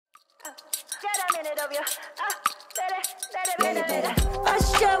Get a minute of you. I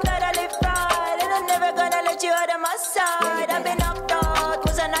show that I live right, and I'm never gonna let you out of my side. I've been knocked out,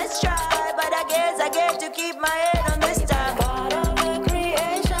 was a nice try, but I guess I get to keep my head on this time. God of the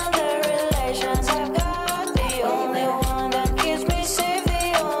creation, the relations I've got, the only one that keeps me safe,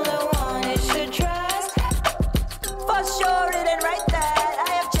 the only one you should trust. For sure, it ain't right that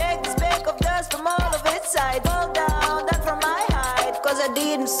I have checked the speck of dust from all of its side. Fall down, that from my height, cause I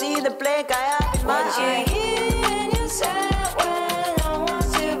didn't see the plank I have in my eye. You hear in yourself when no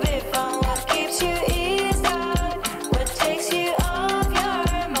one's to be found. What keeps you eased out? What takes you off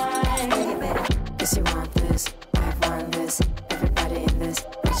your mind? Guess you want this, I want this. Everybody in this,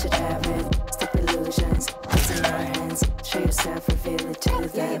 we should have it. Stop illusions, it's in your hands. Show yourself, reveal it to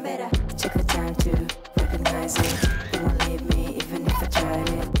them. Take the time to recognize it. You won't leave me even if I tried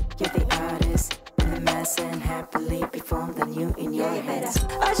it. You're the artist in the mess, and happily perform the new in your hands.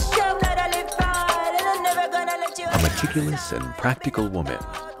 I show that I live right, and I'm never gonna let you. A meticulous and practical woman,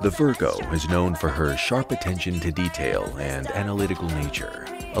 the Virgo is known for her sharp attention to detail and analytical nature.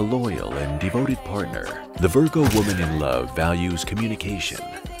 A loyal and devoted partner, the Virgo woman in love values communication,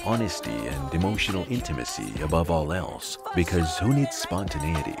 honesty, and emotional intimacy above all else. Because who needs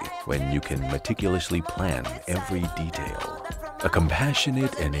spontaneity when you can meticulously plan every detail? A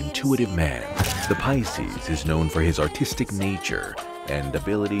compassionate and intuitive man, the Pisces is known for his artistic nature and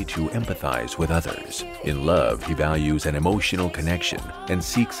ability to empathize with others. In love, he values an emotional connection and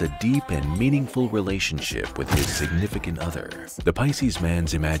seeks a deep and meaningful relationship with his significant other. The Pisces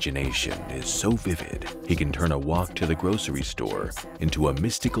man's imagination is so vivid, he can turn a walk to the grocery store into a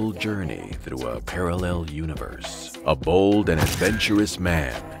mystical journey through a parallel universe. A bold and adventurous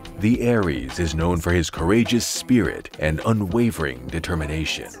man, the Aries is known for his courageous spirit and unwavering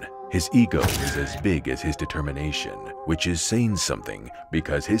determination. His ego is as big as his determination, which is saying something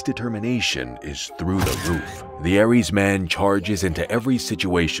because his determination is through the roof. The Aries man charges into every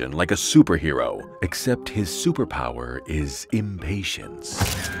situation like a superhero, except his superpower is impatience.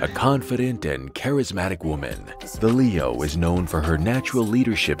 A confident and charismatic woman, the Leo is known for her natural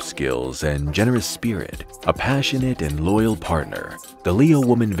leadership skills and generous spirit. A passionate and loyal partner, the Leo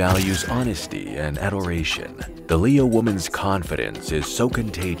woman values honesty and adoration. The Leo woman's confidence is so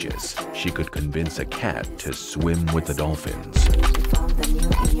contagious, she could convince a cat to swim with the dolphins. You found the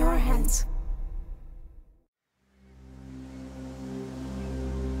new in your hands.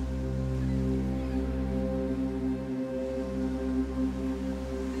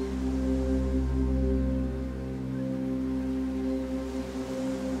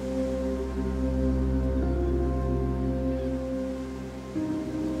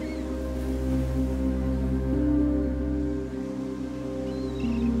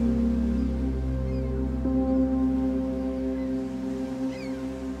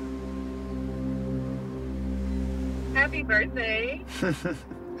 Happy birthday.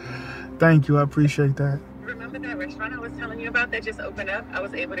 Thank you, I appreciate that. Remember that restaurant I was telling you about that just opened up? I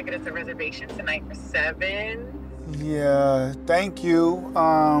was able to get us a reservation tonight for 7. Yeah, thank you,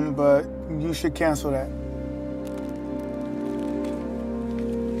 but you should cancel that.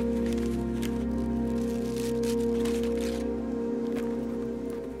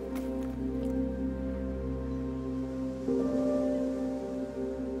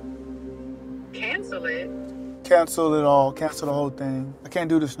 Cancel it? Cancel it all, cancel the whole thing. I can't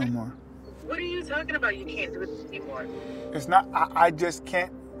do this no more. What are you talking about? You can't do it anymore. It's not, I just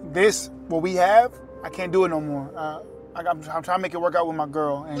can't, what we have, I can't do it no more. I'm trying to make it work out with my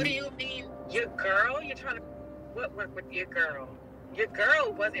girl. And what do you mean, your girl? You're trying to, what work with your girl? Your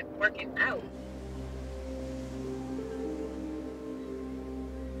girl wasn't working out.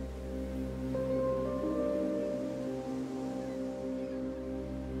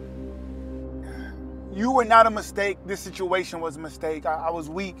 You were not a mistake. This situation was a mistake. I was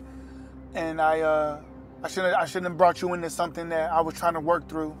weak, and I shouldn't have brought you into something that I was trying to work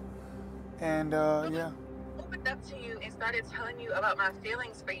through. And yeah. I opened up to you and started telling you about my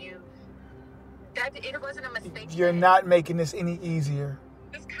feelings for you. That it wasn't a mistake. You're not making this any easier.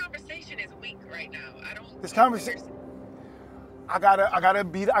 This conversation is weak right now. I don't. This conversation. I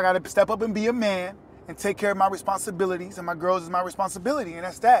gotta step up and be a man and take care of my responsibilities, and my girls is my responsibility, and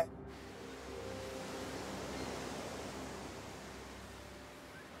that's that.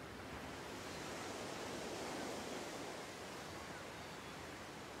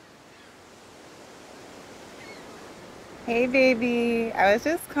 Hey baby, I was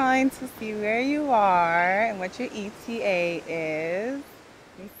just calling to see where you are and what your ETA is.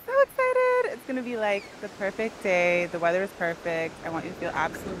 I'm so excited. It's gonna be like the perfect day. The weather is perfect. I want you to feel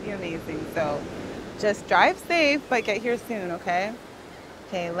absolutely amazing. So just drive safe, but get here soon, okay?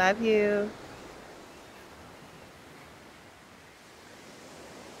 Okay, love you.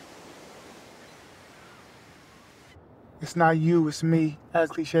 It's not you, it's me. As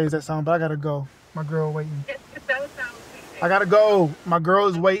cliche as that sound, but I gotta go. My girl waiting. It does sound cliche. I gotta go. My girl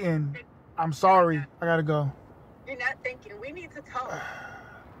is waiting. I'm sorry. I gotta go. You're not thinking. We need to talk.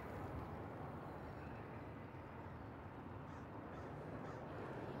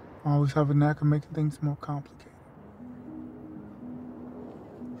 I always have a knack of making things more complicated.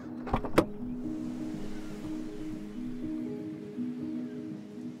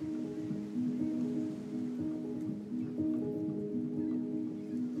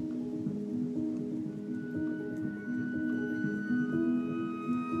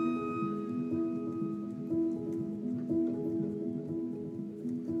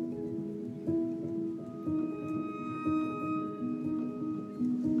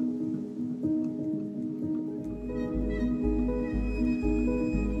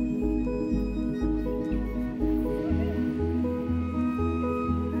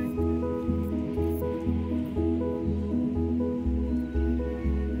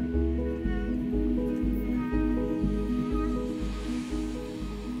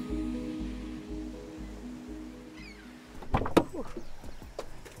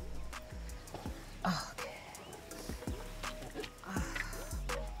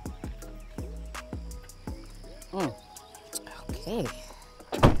 Okay.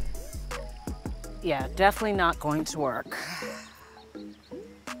 Yeah, definitely not going to work.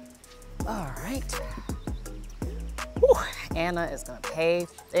 All right. Whew. Anna is gonna pay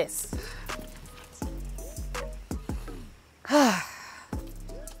for this.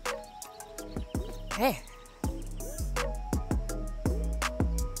 Okay.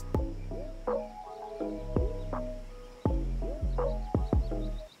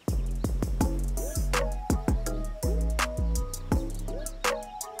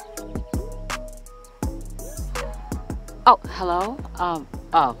 Oh, hello?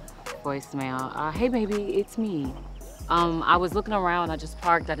 Voicemail. Hey baby, it's me. I was looking around, I just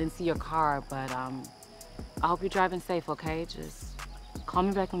parked, I didn't see your car, but I hope you're driving safe, okay? Just call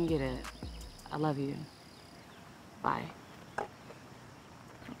me back when you get it. I love you. Bye. Okay.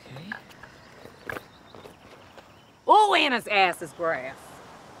 Oh, Anna's ass is grass.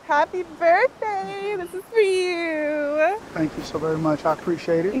 Happy birthday! This is for you. Thank you so very much. I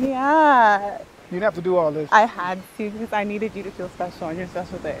appreciate it. Yeah. You didn't have to do all this. I had to because I needed you to feel special on your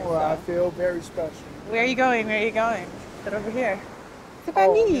special day. Well, I feel very special. Where are you going? Where are you going? Sit over here. Sit by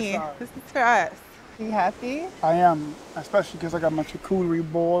Oh, me. this side. This is for us. You happy? I am, especially because I got my charcuterie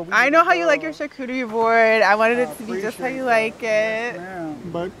board. I know how you like your charcuterie board. I wanted it to be just how appreciate you that. like it. Yes,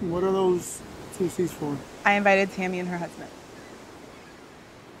 ma'am. But what are those two C's for? I invited Tammy and her husband.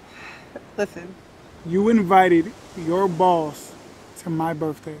 Listen, You invited your boss to my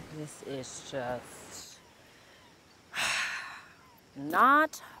birthday. This is just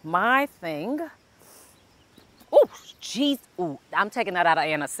not my thing. Oh, jeez. Ooh, I'm taking that out of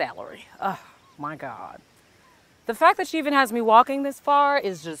Anna's salary. Oh, my God. The fact that she even has me walking this far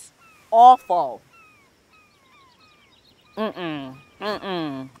is just awful.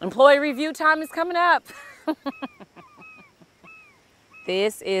 Employee review time is coming up.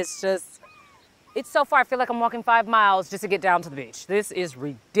 This is just, it's so far. I feel like I'm walking 5 miles just to get down to the beach. This is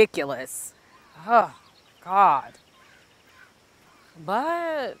ridiculous. Oh, God.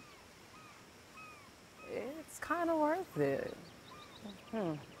 But it's kind of worth it.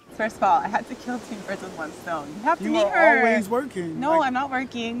 first of all, I had to kill 2 birds with 1 stone. You have to You meet are her. always working. No, Like, I'm not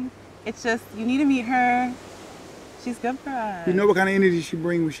working. It's just, you need to meet her. She's good for us. You know what kind of energy she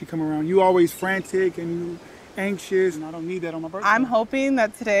brings when she come around. You always frantic and you anxious, and I don't need that on my birthday. I'm hoping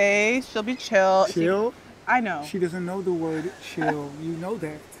that today she'll be chill. Chill? I know. She doesn't know the word chill. You know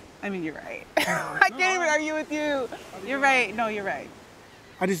that. I mean, you're right. I can't even argue with you. You're right. No, you're right.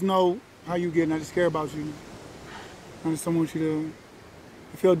 I just know how you get, and I just care about you. I just don't want you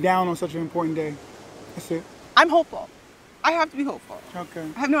to feel down on such an important day. That's it. I'm hopeful. I have to be hopeful. Okay.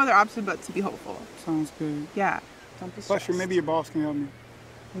 I have no other option but to be hopeful. Sounds good. Yeah. Don't be stressed. Plus, maybe your boss can help me.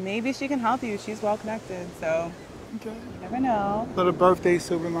 Maybe she can help you. She's well connected, so Okay. you never know. Little birthday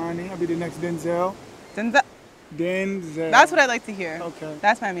silver lining. I'll be the next Denzel. Denzel. Denzel. That's what I like to hear. Okay.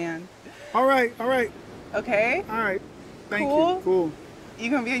 That's my man. All right. All right. Okay? All right. Thank Cool. you. Cool. You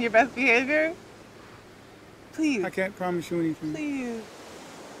gonna be on your best behavior? Please. I can't promise you anything. Please.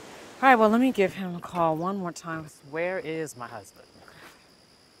 All right, well, let me give him a call one more time. Where is my husband?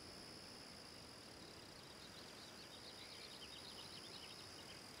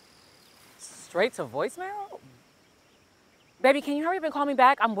 Straight to voicemail? Baby, can you hurry up and call me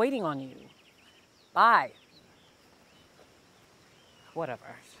back? I'm waiting on you. Bye.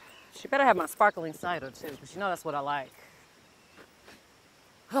 Whatever. She better have my sparkling cider too, because you know that's what I like.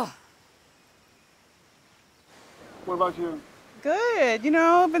 What about you? Good. You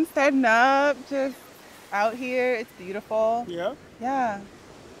know, been setting up, just out here. It's beautiful. Yeah? Yeah.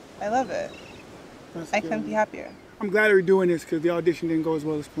 I love it. That's I good. couldn't be happier. I'm glad we're doing this because the audition didn't go as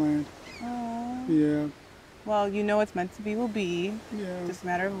well as planned. Aww. Yeah. Well, you know what's meant to be will be. Yeah. Just a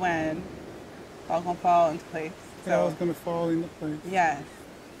matter of when. It's all gonna fall into place. Yeah, it's gonna fall into place. Yes.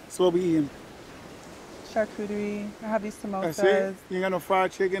 So what we eating? Charcuterie. I have these samosas. That's it? You ain't got no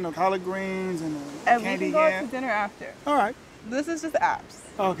fried chicken, no collard greens, and no And candy we can go out yam? to dinner after. All right. This is just apps.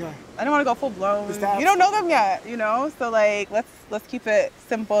 Okay. I don't want to go full blown. Just the apps. You don't know them yet, you know? So like, let's keep it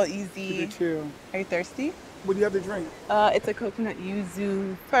simple, easy. Keep it chill. Are you thirsty? What do you have to drink? It's a coconut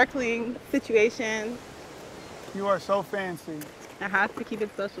yuzu sparkling situation. You are so fancy. I have to keep it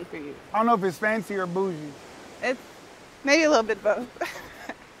social for you. I don't know if it's fancy or bougie. It's maybe a little bit both.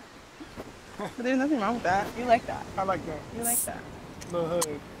 But there's nothing wrong with that. You like that. I like that. You like that. Little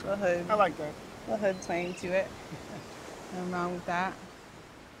hood. Little hood. I like that. Little hood twang to it. Nothing wrong with that.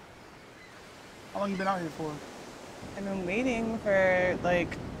 How long you been out here for? I've been waiting for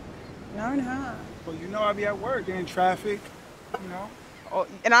like an hour and a half. Well, you know I be at work, in traffic, you know. Oh,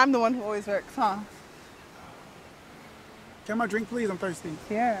 and I'm the one who always works, huh? Can I have my drink, please? I'm thirsty.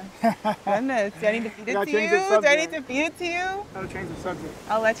 Yeah. Goodness. Do I need to feed it Gotta to change you? the Do I need subject. to feed it to you? I'll change the subject.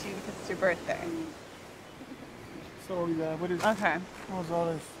 I'll let you because it's your birthday. So what we got? What is? Okay. What was all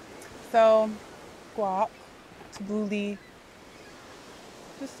this? So, guac, tabbouleh,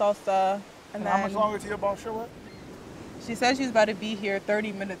 just salsa, and How much then longer till your boss show up? she said she was about to be here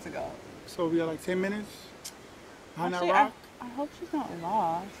 30 minutes ago. So we got like 10 minutes behind that Actually, rock? I hope she's not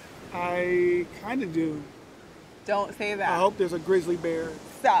lost. I kind of do. Don't say that. I hope there's a grizzly bear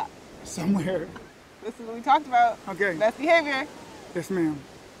Stop. somewhere. This is what we talked about. Okay. Best behavior. Yes, ma'am.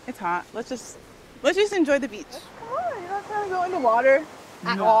 It's hot. Let's just enjoy the beach. Come on, you're not trying to go in the water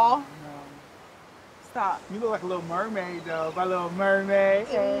at No, all. no. Stop. You look like a little mermaid, though. My little mermaid.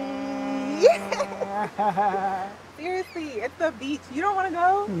 Seriously, it's the beach. You don't want to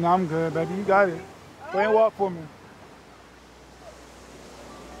go? No, I'm good, baby. You got it. Go ahead and walk for me.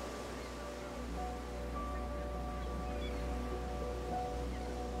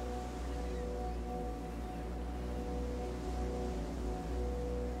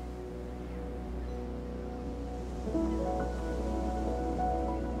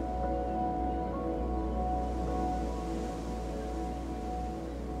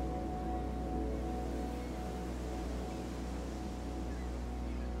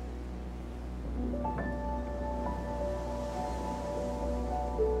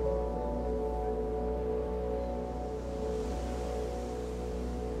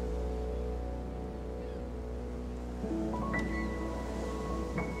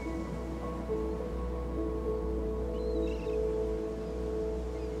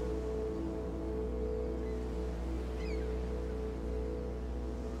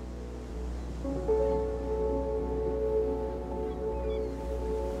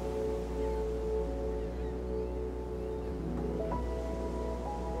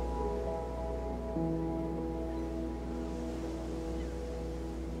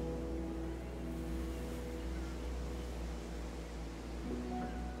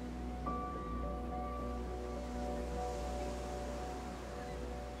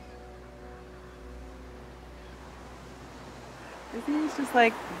 Disney is just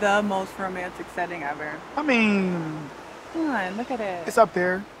like the most romantic setting ever. I mean, Come on, look at it. it's up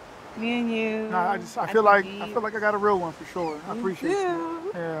there. Me and you. Nah, I feel like I got a real one for sure. I appreciate do.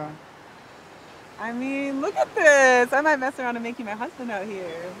 it. Yeah. I mean, look at this. I might mess around and make you my husband out here.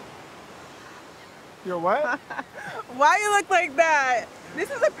 You're what? Why you look like that?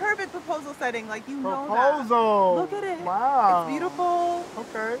 This is a perfect proposal setting, like you know that. Proposal. Look at it. Wow. It's beautiful.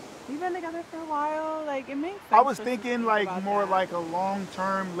 Okay. We've been together for a while. Like it makes sense. I was for us to thinking think like about more that. like a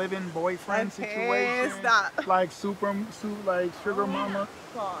long-term living boyfriend Okay, situation. stop. Like like sugar mama.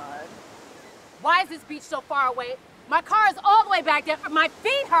 God. Why is this beach so far away? My car is all the way back there. My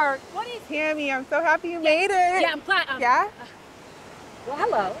feet hurt. What is? Tammy, I'm so happy you made it. Yeah, I'm fine. Yeah? Well,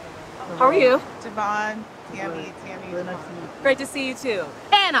 hello. How are you? Javon, Tammy, Very nice to meet you. Great to see you too.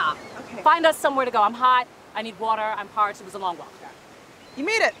 Anna, Okay. find us somewhere to go. I'm hot. I need water. I'm parched. It was a long walk. You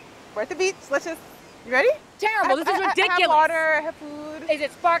made it. We're at the beach. Let's just. You ready? Terrible. This is I ridiculous. have water. I have food. Is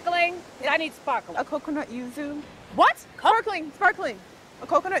it sparkling? I need sparkling. A coconut yuzu. What? Sparkling. A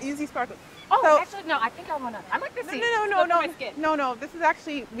coconut yuzu sparkling. Oh, So- actually, no. I think I want to. I like to see. No. My skin. No. This is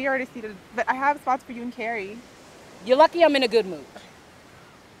actually we already seated, but I have spots for you and Carrie. You're lucky I'm in a good mood.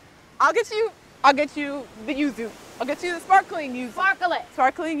 I'll get you the yuzu. I'll get you the sparkling yuzu. Sparkle it.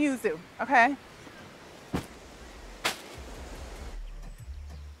 Sparkling yuzu, okay?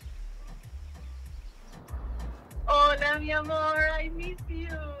 Hola, mi amor, I miss you.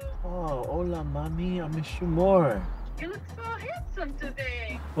 Oh, hola, mami. I miss you more. You look so handsome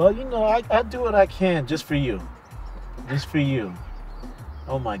today. Well, you know, I do what I can just for you. Just for you.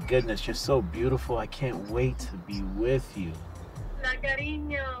 Oh my goodness, you're so beautiful. I can't wait to be with you. La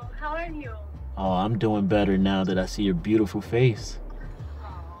cariño, how are you? Oh, I'm doing better now that I see your beautiful face.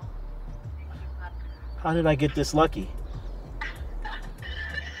 Oh, thank you, Papa. How did I get this lucky?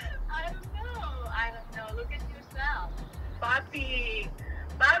 I don't know. Look at yourself. Papi,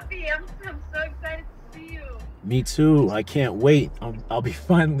 I'm so excited to see you. Me too. I can't wait. I'll be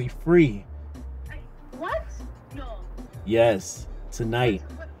finally free. What? No. Yes, tonight.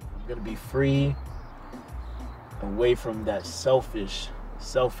 I'm gonna be free, away from that selfish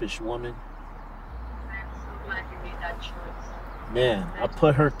woman. I'm so glad you made that choice. Man, I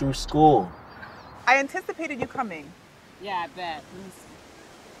put her through school. I anticipated you coming. Yeah, I bet.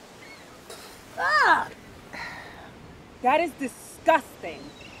 Ah! That is disgusting.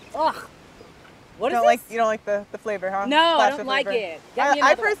 Ugh. What is this? You don't like the flavor, huh? No, I Splash don't of like flavor. it. Get me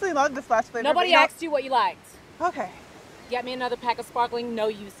I another one. personally love the splash flavor. Nobody but asked you what you liked. Okay. Get me another pack of sparkling, no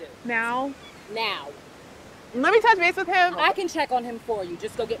yuzu. Now, Now. let me touch base with him. I can check on him for you.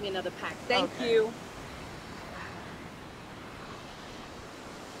 Just go get me another pack. Thank you.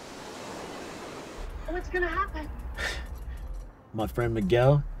 What's gonna happen? My friend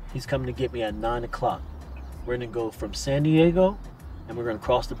Miguel, he's coming to get me at 9 o'clock. We're gonna go from San Diego and we're gonna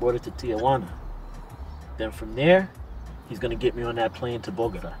cross the border to Tijuana. Then from there, he's gonna get me on that plane to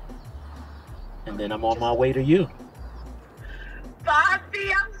Bogota. And then I'm on my way to you.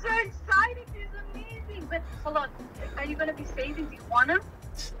 Papi, I'm so excited. This is amazing. But hold on, are you gonna be safe in Tijuana?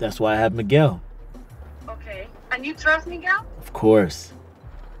 That's why I have Miguel. Okay. And you trust Miguel? Of course.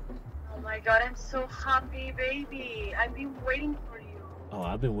 Oh my God, I'm so happy, baby. I've been waiting for you. Oh,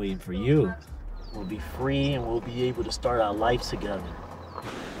 I've been waiting for you. We'll be free and we'll be able to start our life together.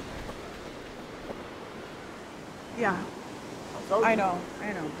 Yeah. I know.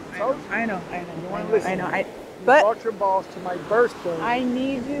 You brought your boss to my birthday. I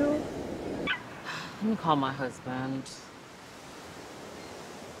need you. Let me call my husband.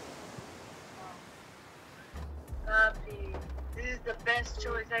 Papi, this is the best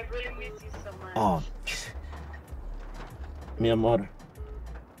choice. I really miss you so much. Oh, mi amor.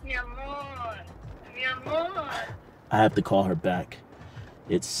 Mi amor. Mi amor. I have to call her back.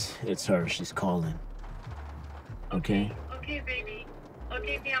 It's her. She's calling. Okay? Okay, baby.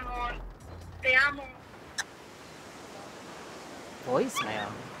 Okay, mi amor. Te amo. Voicemail.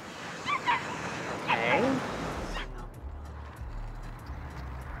 Okay.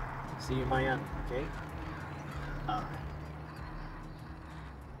 See you, Maya. Okay? All right.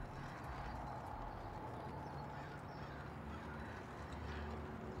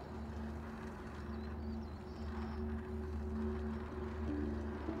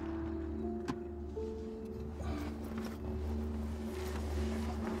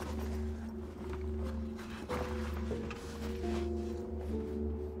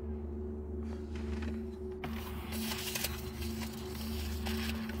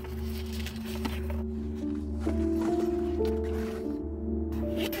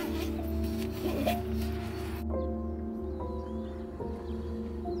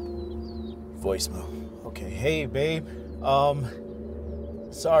 Voicemail. Okay, hey babe.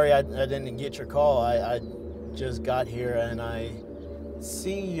 Sorry I didn't get your call. I just got here and I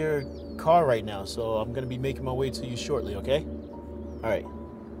see your car right now, so I'm gonna be making my way to you shortly, okay? All right.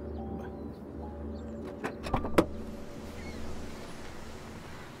 Bye.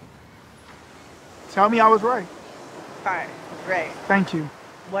 Tell me I was right. All right. Thank you.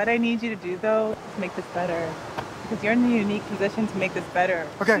 What I need you to do, though, is make this better. Because you're in the unique position to make this better.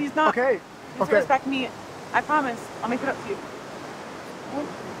 Okay. She's not. Okay. Disrespect me. I promise. I'll make it up to you.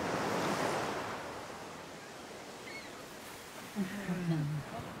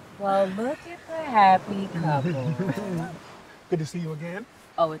 Well, look at the happy couple. Good to see you again.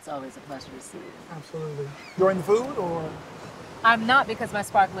 Oh, it's always a pleasure to see you. Absolutely. Enjoying the food or? I'm not because my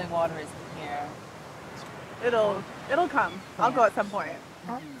sparkling water isn't here. It'll come. I'll go at some point.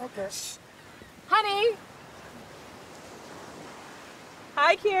 Okay. Honey!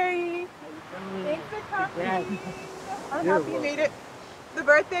 Hi, Carrie. Thanks for coming. I'm happy you made it. The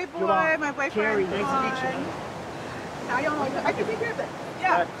birthday boy, my boyfriend. Carrie, nice to meet you. Now y'all know I can take care of it.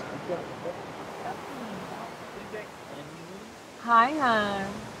 Yeah. Hi, hon.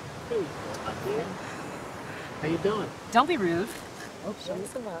 Hey. How you doing? Don't be rude. Oops, sorry.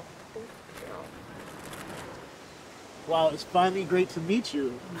 Wow, it's finally great to meet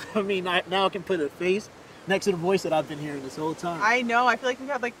you. I mean, now I can put a face next to the voice that I've been hearing this whole time. I know. I feel like we've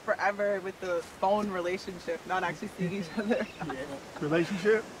had like forever with the phone relationship, not actually seeing each other. Yeah.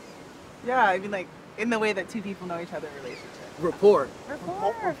 Relationship? Yeah, I mean like in the way that two people know each other relationship. Rapport.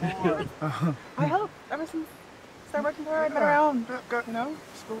 Rapport. I hope ever since I started working for her, I've been around. You know?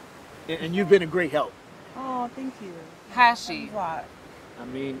 And you've been a great help. Oh, thank you. Has she? A lot. I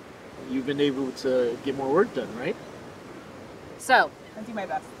mean, you've been able to get more work done, right? So, I do my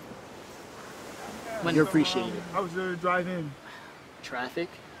best. You're appreciated. I was driving. Traffic,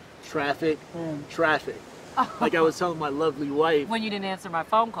 traffic, traffic. Like I was telling my lovely wife, when you didn't answer my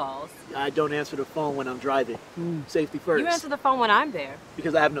phone calls. I don't answer the phone when I'm driving. Safety first. You answer the phone when I'm there.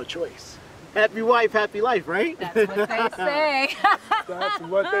 Because I have no choice. Happy wife, happy life, right? That's what they say. That's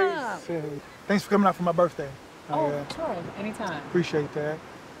what they say. Thanks for coming out for my birthday. Oh, sure. Anytime. Appreciate that.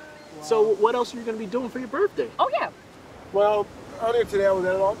 So what else are you going to be doing for your birthday? Oh, yeah. Well, earlier today I was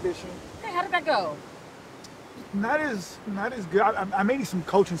at an audition. Hey, how did that go? Not as good. I may need some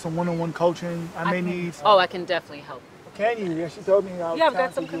coaching, some one-on-one coaching. I may need. Oh, I can definitely help. Can you? Yeah, she told me how Yeah, I've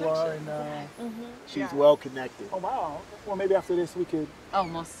got some talented you are. connections. And, She's well connected. oh wow. Well, maybe after this we could. Oh,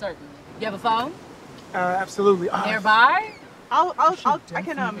 most certainly. You have a phone? Absolutely. Nearby? I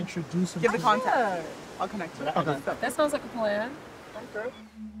can introduce him give the to- contact. I'll connect you. Okay. That sounds like a plan. Okay.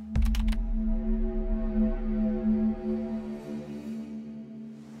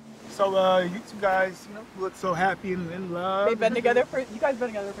 So you two guys, look so happy and in love. You guys been together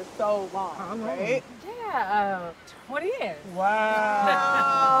for so long, How long? right? Yeah, 20 years.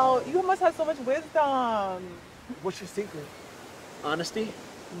 Wow. You must have so much wisdom. What's your secret? Honesty,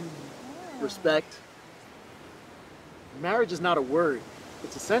 respect. Marriage is not a word,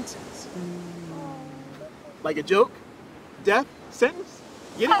 it's a sentence. Like a joke, death, sentence.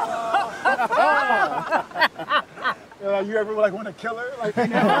 Get it? You ever want to kill her? Like,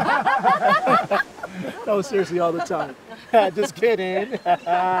 No, seriously, all the time. Just kidding.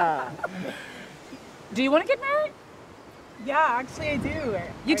 Do you want to get married? Yeah, actually I do.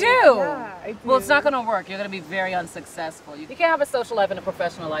 You do? Yeah, I do. Well, it's not going to work. You're going to be very unsuccessful. You can't have a social life and a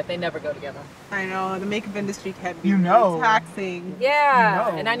professional life. They never go together. I know, the makeup industry can be You know. really taxing. Yeah,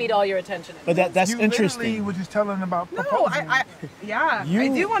 You know. and I need all your attention. But that's you interesting. literally were just telling about No, proposing. I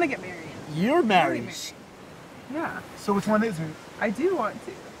do want to get married. You're married. Yeah, So which one is it? I do want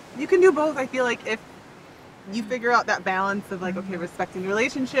to. You can do both. I feel like if you figure out that balance of like, okay, respecting the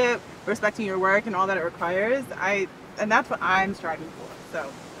relationship, respecting your work and all that it requires, and that's what I'm striving for, so.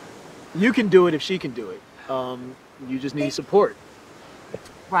 You can do it if she can do it. You just need support.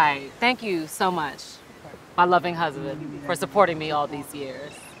 Right. Thank you so much, my loving husband, for supporting me all these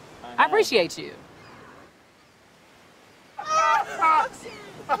years. I appreciate you.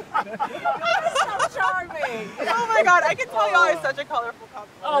 So charming. Oh my God, I can tell y'all are such a colorful couple.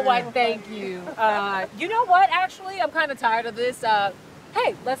 Oh, why, thank you. You know what, actually, I'm kind of tired of this.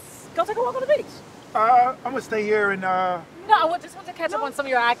 Hey, let's go take a walk on the beach. I'm gonna stay here and No, I just want to catch up on some of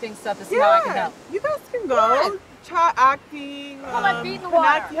your acting stuff to see how I can help. You guys can go. Try acting. I like being in the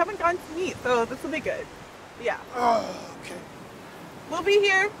connect. water. You haven't gotten to meet, so this will be good. Yeah. okay. We'll be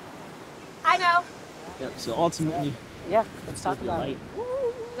here. I know. Yep, so ultimately, Yeah, let's talk about it.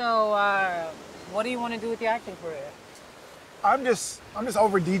 So, what do you want to do with your acting career? I'm just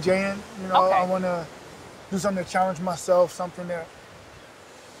over DJing. Okay. I want to do something to challenge myself, something that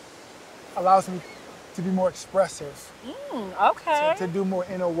allows me to be more expressive, Okay. to do more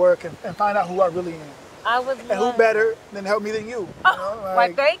inner work and find out who I really am. I would And who better than help me than you?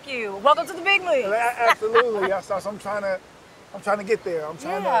 Why, thank you. Welcome to the big leagues. Absolutely. So I'm trying to get there. I'm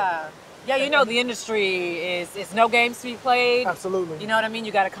trying to. Yeah, you know, the industry is no games to be played. Absolutely. You know what I mean?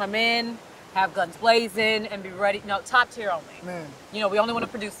 You got to come in, have guns blazing, and be ready. No, top tier only. Man. You know, we only want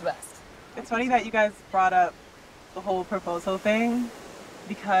to produce the best. It's funny that you guys brought up the whole proposal thing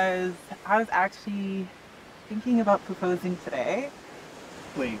because I was actually thinking about proposing today.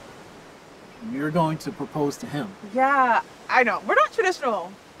 wait, you're going to propose to him? Yeah, I know. We're not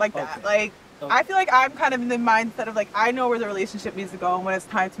traditional like that. Okay. Like, Okay. I feel like I'm kind of in the mindset of like, I know where the relationship needs to go and when it's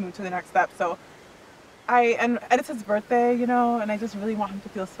time to move to the next step. So and it's his birthday, and I just really want him to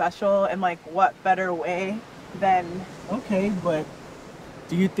feel special, and like, what better way than. Okay, but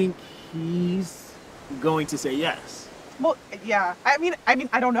do you think he's going to say yes? Well, yeah. I mean,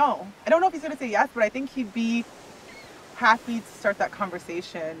 I don't know. I don't know if he's gonna say yes, but I think he'd be happy to start that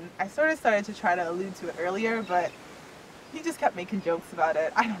conversation. I sort of started to try to allude to it earlier, but he just kept making jokes about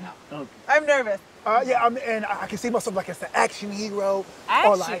it. I don't know. Okay. I'm nervous. And I can see myself like as the action hero.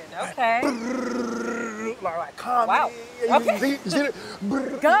 Action, Or like, okay. like comedy. Wow. You Okay. see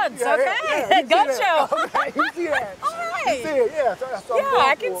it? Guns, okay. Gun show. Okay, you see that? All right. You see it, yeah. So that's what I'm Yeah, going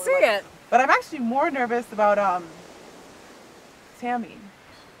I can for. see Like, it. But I'm actually more nervous about Tammy.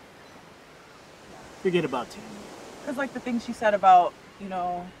 Forget about Tammy. Because like the things she said about, you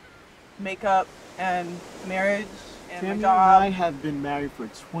know, makeup and marriage and Tammy my and job. I have been married for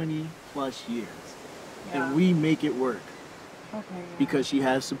 20 plus years. Yeah. And we make it work Okay, yeah. because she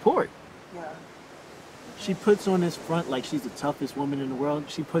has support. Yeah. She puts on this front like she's the toughest woman in the world.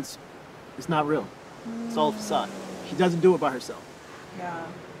 It's not real. It's all facade. She doesn't do it by herself. Yeah.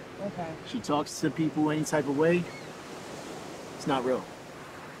 Okay. She talks to people any type of way. It's not real.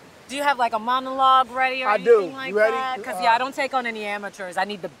 Do you have like a monologue ready or I anything do. like You ready? that? Because I don't take on any amateurs. I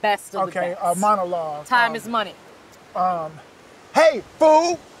need the best of the Okay, best. a monologue. Time is money. Hey,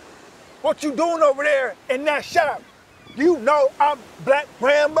 fool! What you doing over there in that shop? You know I'm Black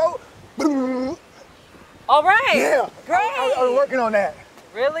Rambo. All right. Yeah. Great. I've been working on that.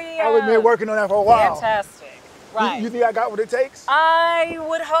 Really? I've been working on that for a while. Fantastic. Right. You think I got what it takes? I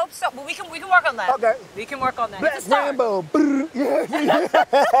would hope so. But we can work on that. Okay. We can work on that. Black It's a start. Rambo.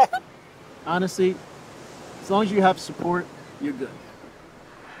 Yeah. Honestly, as long as you have support, you're good.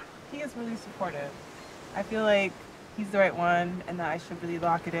 He is really supportive. I feel like he's the right one and that I should really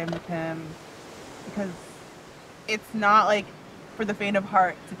lock it in with him because it's not like for the faint of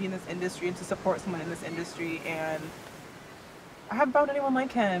heart to be in this industry and to support someone in this industry, and I haven't found anyone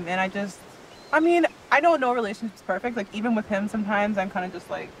like him. And I know no relationship's perfect. Like even with him sometimes I'm kind of just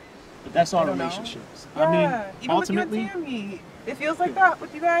like, But that's all I don't know. relationships. yeah, I mean, even ultimately, with you and Tammy, it feels like that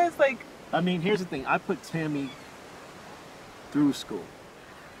with you guys. Like, I mean, here's the thing. I put Tammy through school.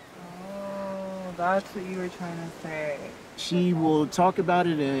 oh, that's what you were trying to say. She will talk about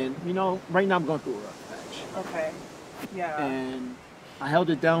it, and you know, right now I'm going through a rough patch. Okay. Yeah. And I held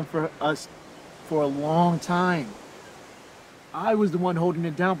it down for us for a long time. I was the one holding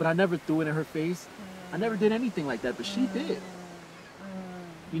it down, but I never threw it in her face. I never did anything like that, but she did.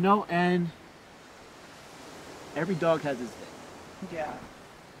 You know, and every dog has his day. Yeah.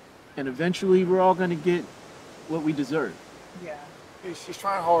 And eventually we're all gonna get what we deserve. Yeah. She's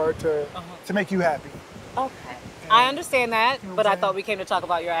trying hard to make you happy. Okay. I understand that, but I thought we came to talk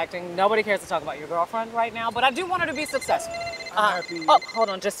about your acting. Nobody cares to talk about your girlfriend right now, but I do want her to be successful. I'm happy. Oh, hold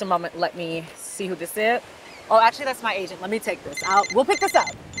on just a moment. Let me see who this is. Oh, actually, that's my agent. Let me take this. We'll pick this up.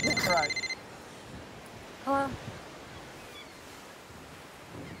 All right. Hello?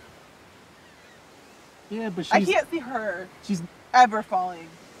 Yeah, but I can't see her she's ever falling.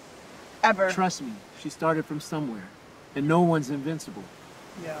 Ever. trust me, she started from somewhere. And no one's invincible.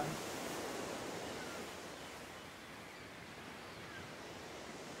 Yeah.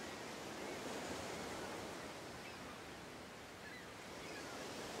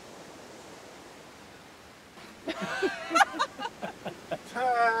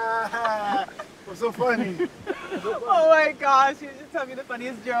 What's so funny? Oh my gosh, you just tell me the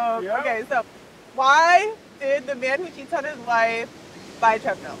funniest joke. Yeah. Okay, so why did the man who cheats on his wife buy a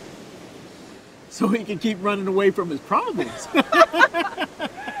treadmill? So he can keep running away from his problems.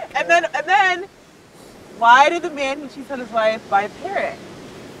 And then why did the man who cheats on his wife buy a parrot?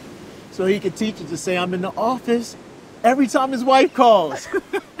 So he can teach it to say, I'm in the office every time his wife calls.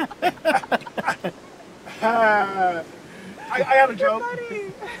 I got a joke. Funny.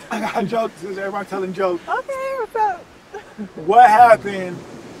 I got a joke since everybody telling jokes. Okay, what's up? What happened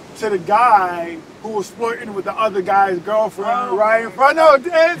to the guy who was flirting with the other guy's girlfriend right in front of the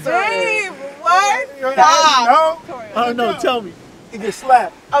dancer? Dave, what? No? Stop. Victoria. Oh no, tell me. He gets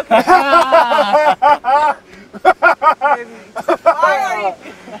slapped. Okay. Why are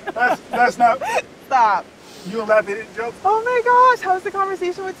you? That's not. Stop. You don't laugh at it, joke? Oh my gosh, how's the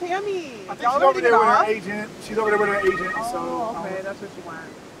conversation with Tammy? I think Y'all she's over there with her off? agent. She's over there with her agent. Oh, So okay, that's what you want.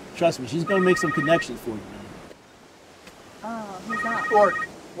 Trust me, she's gonna make some connections for you, man. Oh, who's that?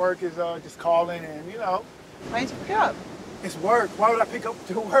 work is just calling, and you know, Why didn't you pick it up? it's work. Why would I pick up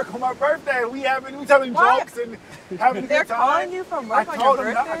to work on my birthday? We telling What? jokes and having a They're good time. calling you from work I on told your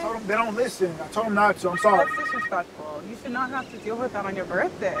them birthday? not, I told them they don't listen. I told them not to. I'm sorry. That's disrespectful. You should not have to deal with that on your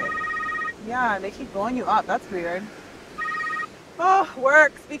birthday. Yeah, they keep blowing you up. That's weird. Oh,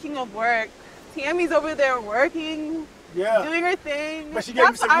 work. Speaking of work, Tammy's over there working, Yeah. doing her thing. But she gave me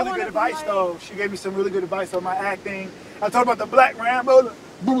That's some what I really wanna good be advice, like. though. She gave me some really good advice on my acting. I told her about the Black Rambo.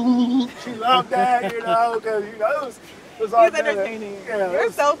 She loved that, you know, because, you know, it was all He's good. entertaining. Yeah, it You're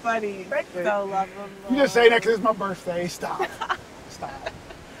was- so funny. Thank you. So lovable. You just say that because it's my birthday. Stop. Stop.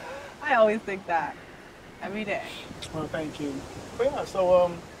 I always think that. Every day. Well, thank you. But yeah,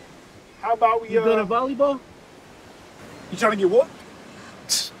 so, how about we, You good at volleyball? you trying to get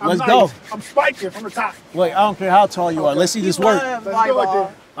whooped? Let's go. I'm spiking from the top. Wait, I don't care how tall you are. Let's see this work. Let's do it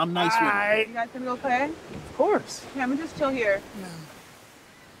then. I'm nice with it. You guys gonna go play? Of course. Yeah, I'm gonna just chill here.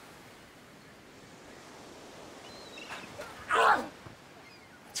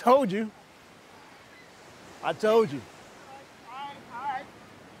 Told you. I told you.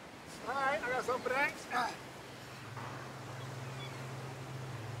 All right, I got something for that.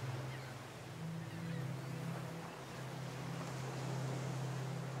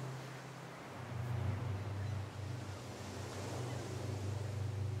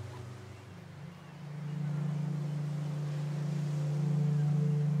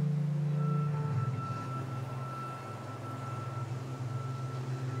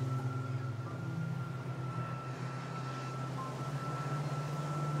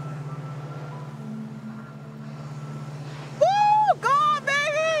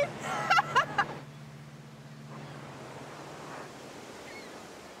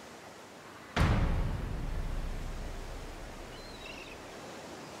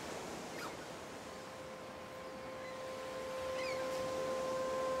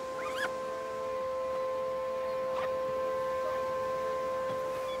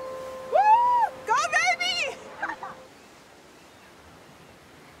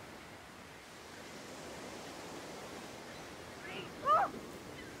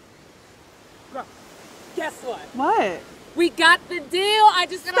 Guess what? What? We got the deal. I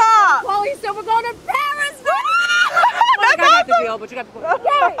just Stop. Chloe said we're going to Paris. I got the deal, but you got the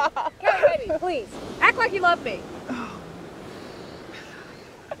Carrie, baby, please act like you love me.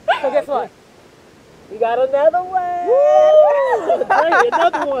 So guess what? We got another one. Great,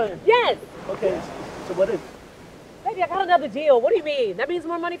 another one. Yes. Okay, so what is? Baby, I got another deal. What do you mean? That means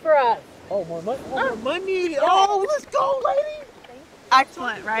more money for us. Oh, more money. More money. Oh, let's go, lady.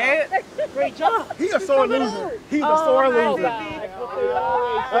 Excellent, right? Great job. He's a sore loser. He's a sore loser. That's what they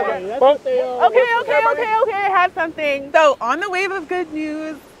always say. That's what they always Okay, I have something. So, on the wave of good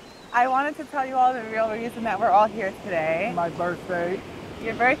news, I wanted to tell you all the real reason that we're all here today. My birthday.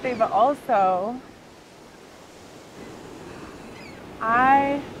 Your birthday, but also,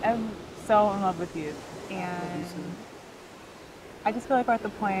 I am so in love with you. And I just feel like we're at the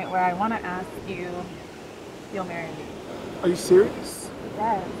point where I want to ask you if you'll marry me. Are you serious?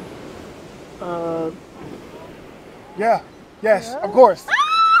 Yes. Yeah. Yes, of course.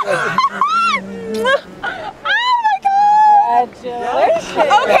 Oh my God! Congratulations.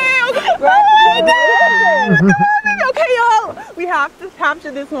 Okay, y'all. We have to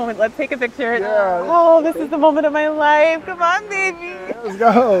capture this moment. Let's take a picture. Yeah. Oh, this is the moment of my life. Come on, baby. Let's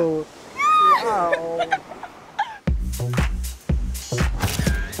go. Wow.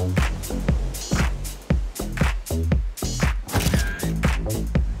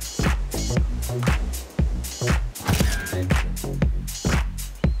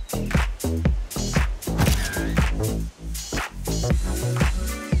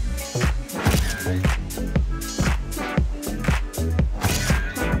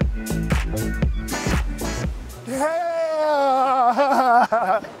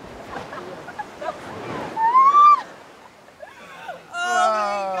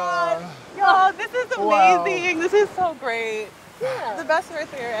 Amazing. This is so great. Yeah. The best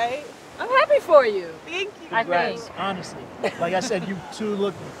birthday, right? I'm happy for you. Thank you. Congrats, honestly. Like I said, you two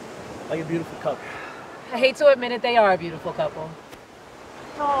look like a beautiful couple. I hate to admit it, they are a beautiful couple.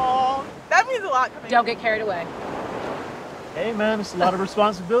 Oh, that means a lot coming. Don't get carried away. Hey man, it's a lot of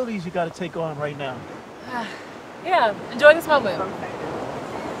responsibilities you got to take on right now. Yeah, enjoy this moment.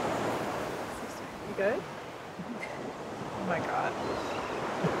 You good? Oh my God.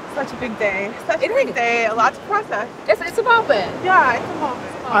 Such a big day. Such a big day. A lot to process. It's a moment. Yeah, it's a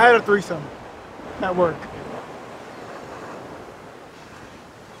moment. I had a threesome at work.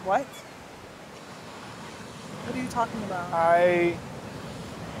 What? What are you talking about? I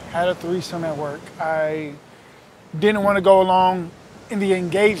had a threesome at work. I didn't want to go along in the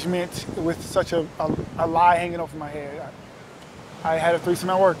engagement with such a lie hanging over my head. I had a threesome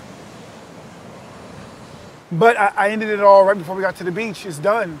at work. But I ended it all right before we got to the beach. It's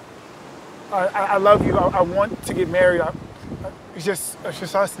done. I love you. I want to get married. It's just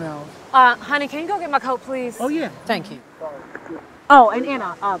us now. Honey, can you go get my coat, please? Oh yeah. Thank you. Oh, and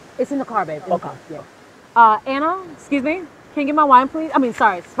Anna, it's in the car, babe. Okay. Yeah. Anna, excuse me. Can you get my wine, please? I mean,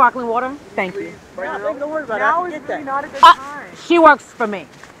 sorry, sparkling water. Thank you. Don't worry about it. Now I is can get really that. not a good time. She works for me.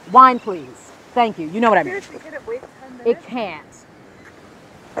 Wine, please. Thank you. You know what I mean. Seriously, can it wait 10 minutes? It can't.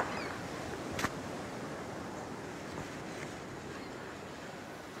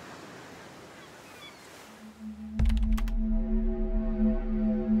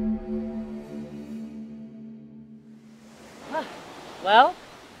 Well,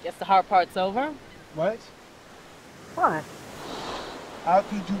 Guess the hard part's over. What? What? How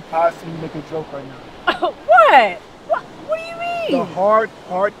could you possibly make a joke right now? What? What do you mean? The hard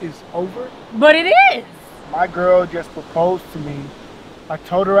part is over? But it is. My girl just proposed to me. I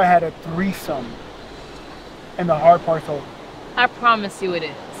told her I had a threesome. And the hard part's over. I promise you it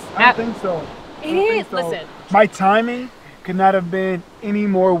is. I don't think so. It is. Listen. My timing could not have been any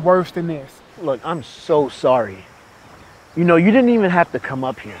more worse than this. Look, I'm so sorry. You know, you didn't even have to come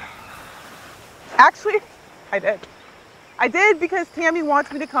up here. Actually, I did. I did because Tammy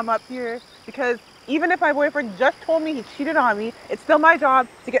wants me to come up here because even if my boyfriend just told me he cheated on me, it's still my job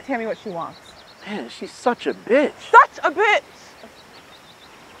to get Tammy what she wants. Man, she's such a bitch. Such a bitch!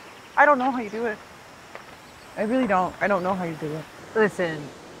 I don't know how you do it. I really don't. I don't know how you do it. Listen,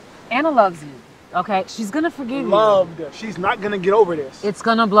 Anna loves you, okay? She's gonna forgive you. Loved. She's not gonna get over this. It's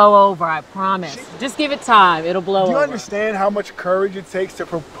gonna blow over, I promise. Just give it time, it'll blow over. Do you understand how much courage it takes to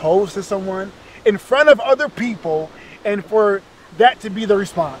propose to someone in front of other people and for that to be the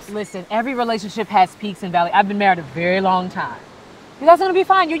response? Listen, every relationship has peaks and valleys. I've been married a very long time. You guys are gonna be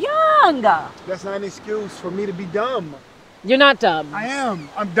fine, you're young. That's not an excuse for me to be dumb. You're not dumb. I am.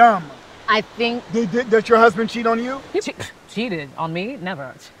 I'm dumb. I think... Did your husband cheat on you? He cheated on me?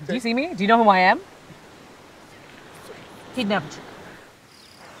 Never. Do you see me? Do you know who I am? He'd never cheat.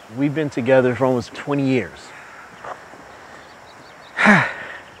 We've been together for almost 20 years.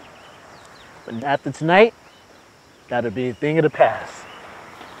 But after tonight, that'll be a thing of the past.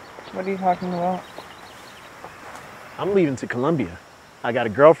 What are you talking about? I'm leaving to Colombia. I got a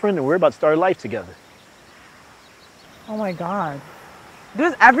girlfriend and we're about to start a life together. Oh my God.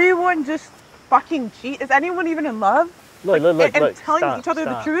 Does everyone just fucking cheat? Is anyone even in love? Look, and telling stop, each other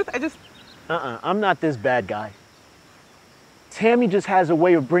the truth? I'm not this bad guy. Tammy just has a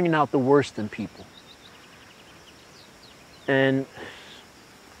way of bringing out the worst in people. And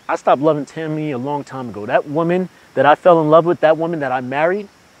I stopped loving Tammy a long time ago. That woman that I fell in love with, that woman that I married,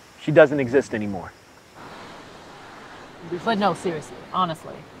 she doesn't exist anymore. But no, seriously,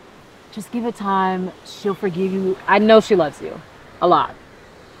 honestly. Just give it time. She'll forgive you. I know she loves you. A lot.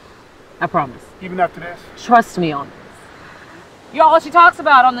 I promise. Even after this? Trust me on this. You're all she talks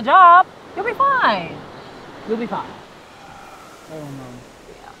about on the job. You'll be fine. You'll be fine. I don't know.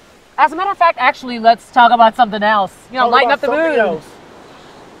 Yeah. As a matter of fact, actually, let's talk about something else. You know, lighten up the mood.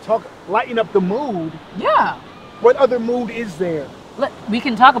 Lighten up the mood? Yeah. What other mood is there? We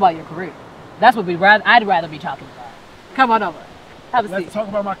can talk about your career. That's what I'd rather be talking about. Come on over. Have a seat. Let's talk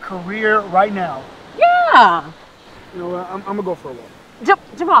about my career right now. Yeah. You know what? I'm gonna go for a walk.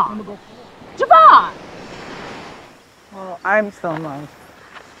 Javon. I'm gonna go for a walk. Javon. Well, I'm still in love.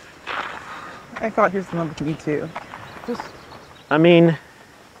 I thought he was in love with me too. I mean,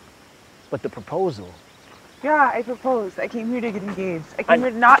 but the proposal. Yeah, I proposed. I came here to get engaged. I came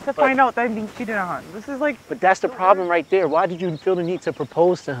here not to find out that I'm being cheated on. This is like... But that's the problem right there. Why did you feel the need to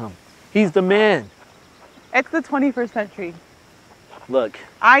propose to him? He's the man. It's the 21st century. Look.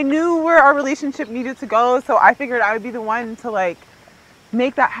 I knew where our relationship needed to go, so I figured I would be the one to like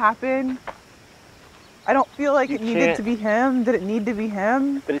make that happen. I don't feel like it needed to be him. Did it need to be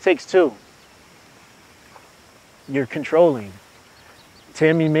him? But it takes two. You're controlling.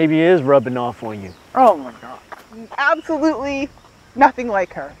 Tammy maybe is rubbing off on you. Oh my God. Absolutely nothing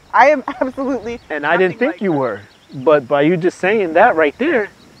like her. I am absolutely And I didn't think you were. But by you just saying that right there,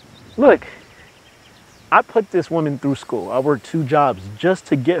 look, I put this woman through school. I worked 2 jobs just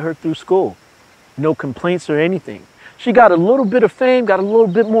to get her through school. No complaints or anything. She got a little bit of fame, got a little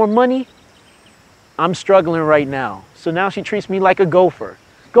bit more money. I'm struggling right now. So now she treats me like a gopher.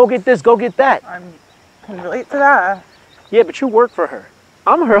 Go get this, go get that. I can relate to that. Yeah, but you work for her.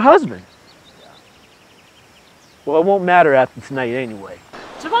 I'm her husband. Well, it won't matter after tonight anyway.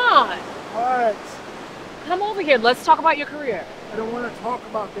 Javon. What? Come over here. Let's talk about your career. I don't want to talk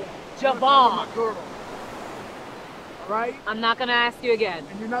about that. Javon. All right? I'm not going to ask you again.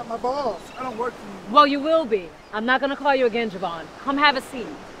 And you're not my boss. I don't work for you. Well, you will be. I'm not going to call you again, Javon. Come have a seat.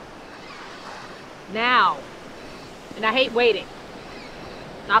 Now. And I hate waiting.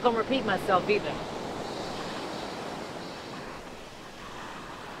 Not going to repeat myself either.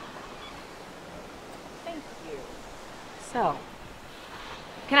 Thank you. So,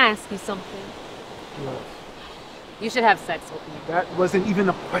 can I ask you something? Yes. You should have sex with me. That wasn't even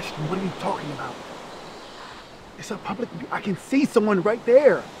a question. What are you talking about? It's a public... I can see someone right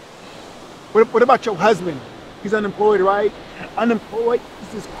there. What about your husband? He's unemployed, right? Unemployed?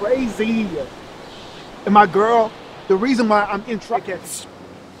 This is crazy. And my girl, the reason why I'm Do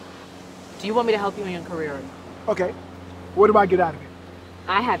you want me to help you in your career? Okay. What do I get out of it?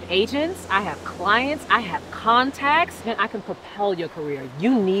 I have agents, I have clients, I have contacts, and I can propel your career.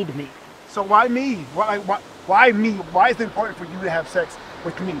 You need me. So why me? Why me? Why is it important for you to have sex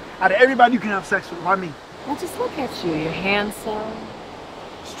with me? Out of everybody you can have sex with, why me? Well, just look at you. You're handsome.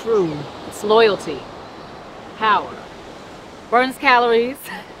 It's true. It's loyalty. Power. Burns calories.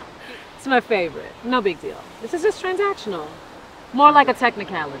 It's my favorite. No big deal. This is just transactional. More like a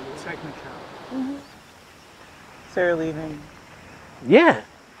technicality. Technicality. So you're leaving. Yeah.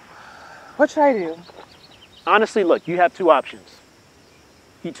 What should I do? Honestly, look, you have two options.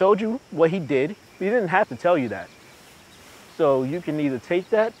 He told you what he did. He didn't have to tell you that. So you can either take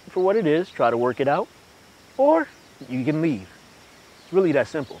that for what it is, try to work it out, or you can leave. It's really that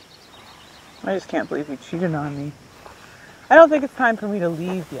simple. I just can't believe he cheated on me. I don't think it's time for me to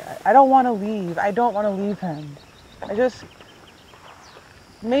leave yet. I don't want to leave. I don't want to leave him.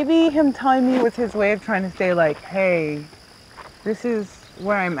 Maybe him telling me was his way of trying to say like, hey, this is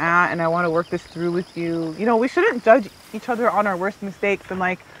where I'm at and I want to work this through with you. You know, we shouldn't judge each other on our worst mistakes and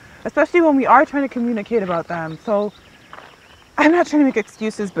like, especially when we are trying to communicate about them. So I'm not trying to make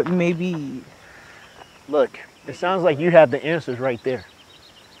excuses, but maybe. Look, it sounds like you have the answers right there.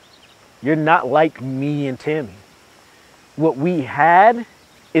 You're not like me and Tammy. What we had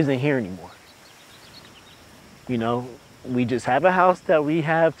isn't here anymore. You know, we just have a house that we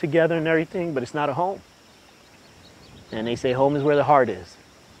have together and everything, but it's not a home. And they say home is where the heart is.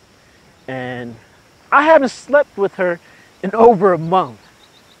 And I haven't slept with her in over a month.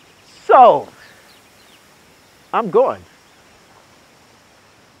 So, I'm going.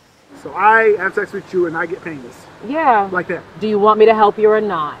 So I have sex with you and I get painless. Yeah. Like that. Do you want me to help you or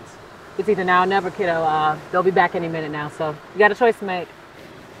not? It's either now or never, kiddo. They'll be back any minute now, so you got a choice to make.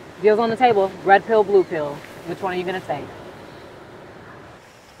 Deal's on the table. Red pill, blue pill. Which one are you gonna take?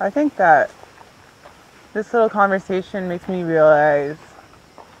 I think that this little conversation makes me realize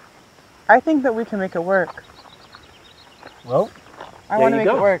I think that we can make it work. Well, I want to make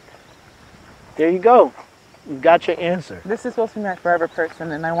it work. There you go. You got your answer. This is supposed to be my forever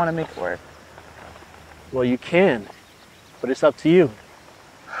person and I want to make it work. Well, you can, but it's up to you.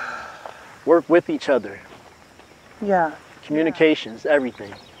 Work with each other. Yeah. Communications,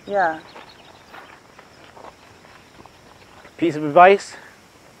 everything. Yeah. Piece of advice,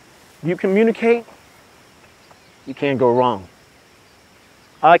 you communicate, you can't go wrong.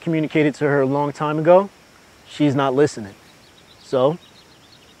 I communicated to her a long time ago. She's not listening. So,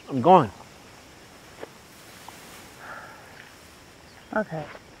 I'm going. Okay.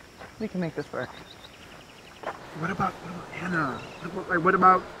 We can make this work. What about Anna? What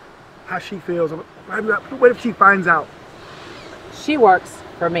about how she feels? What if she finds out? She works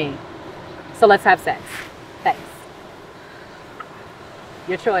for me. So let's have sex. Thanks.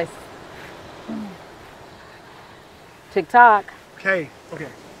 Your choice. TikTok. Okay.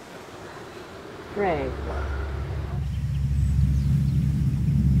 Great.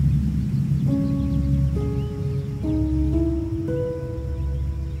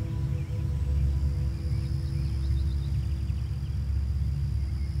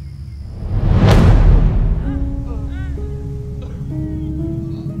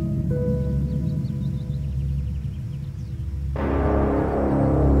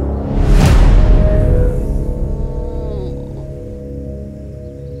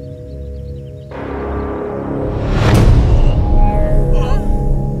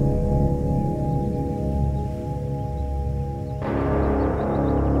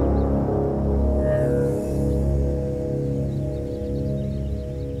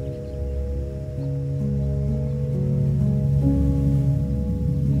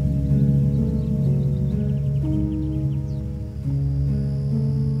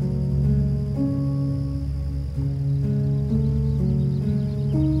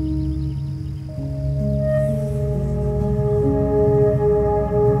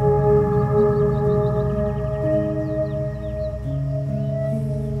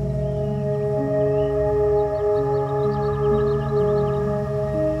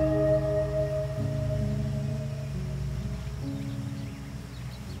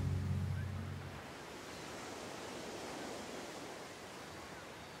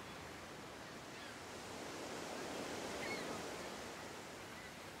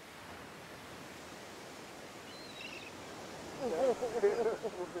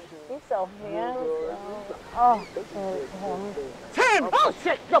 He's so handsome. Oh, Tim! Oh,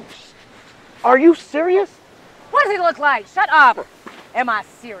 shit! No. Are you serious? what does he look like? Shut up. Am I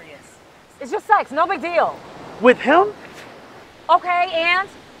serious? It's just sex, no big deal. With him? Okay, and?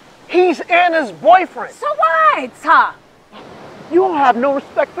 He's Anna's boyfriend. So what? Huh? You don't have no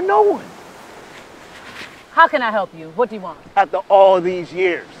respect for no one. How can I help you? What do you want? After all these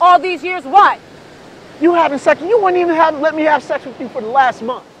years. All these years, what? You having sex, you wouldn't even let me have sex with you for the last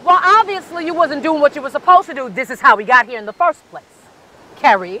month. Well, obviously you wasn't doing what you were supposed to do. This is how we got here in the first place.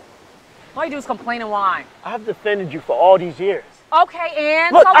 Carrie, all you do is complain and whine. I've defended you for all these years. Okay,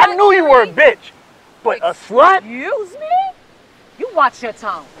 and? Look, so I knew you were a bitch, but a slut? Excuse me? You watch your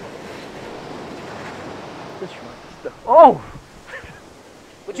tongue. Oh.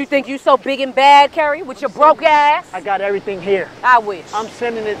 What, you think you so big and bad, Carrie, with your broke ass? I got everything here. I wish. I'm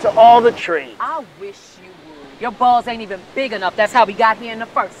sending it to all the trades. I wish you would. Your balls ain't even big enough. That's how we got here in the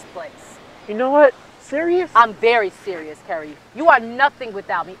first place. You know what? Serious? I'm very serious, Carrie. You are nothing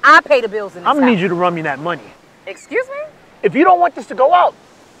without me. I pay the bills in this I'm gonna house. need you to run me that money. Excuse me? If you don't want this to go out,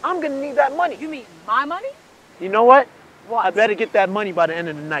 I'm gonna need that money. You mean my money? You know what? What? I better get that money by the end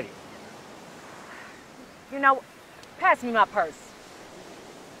of the night. You know, pass me my purse.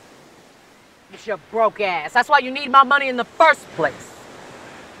 It's your broke ass. That's why you need my money in the first place.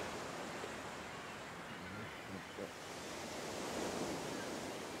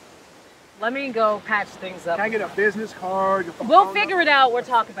 Let me go patch things up. Can I get a business card? We'll figure it out. We'll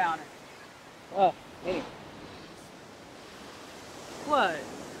talk about it. Oh, hey. What?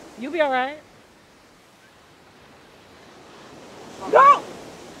 You be all right? No!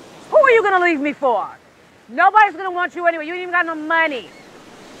 Who are you gonna leave me for? Nobody's gonna want you anyway. You ain't even got no money.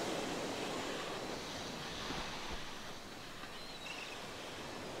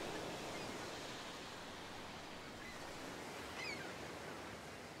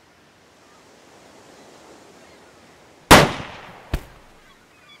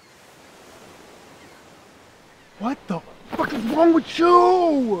 What the fuck is wrong with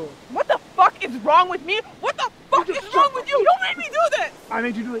you? What the fuck is wrong with me? What the fuck is wrong with you? You made me do this! I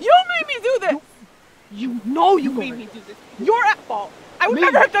made you do it. You made me do this! You know you made me do this. You're at fault. I would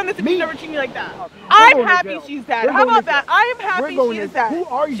never have done this if you never treated me like that. I'm happy she's dead. How about that? I am happy she is dead. Who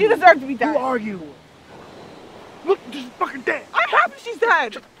are you? She deserves to be dead. Who are you? Look, she's fucking dead. I'm happy she's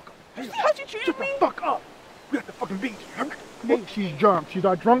dead. You see how she treated me? Shut the fuck up. We at the fucking beach. Hey, she's drunk. She's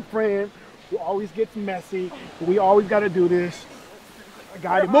our drunk friend who always gets messy. We always got to do this. I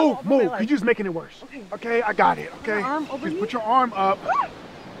got it. Move. You're just making it worse. Okay, I got it. Okay, just put your arm up.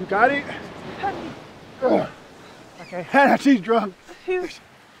 You got it. Okay, Hannah, she's drunk. You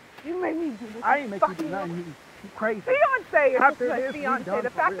made me do this. I ain't make you do nothing. You crazy. Fiance, After it's this, fiance. we done The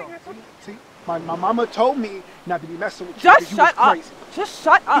for fact real. that you're so... See, my mama told me not to be messing with you. Just because you shut was up. crazy. Just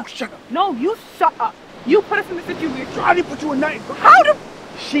shut up. You shut up. No, you shut up. You put us in this situation. I didn't put you in nothing. How the...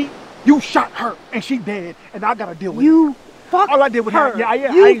 You shot her, and she dead, and I gotta deal with You it. fucked All I did with her. her. Yeah,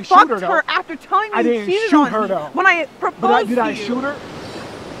 You I didn't shoot her, fucked her though. after telling me I you didn't cheated shoot on her, me. though. When I proposed Did I to you. shoot her?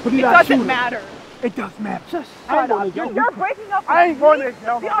 But It did I doesn't shoot her? matter. It does matter. Just I ain't shut going up. to jail. You're breaking up with I ain't going me. to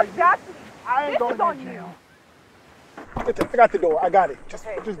jail. The audacity. I ain't This going is to on jail. I got the door. I got it. Just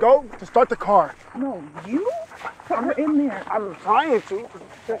go. Just start the car. No, you put her in there. I'm trying to.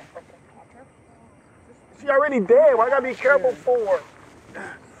 She already dead. What I gotta be careful for?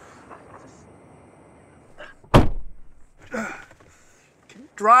 Can you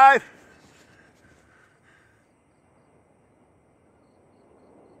drive?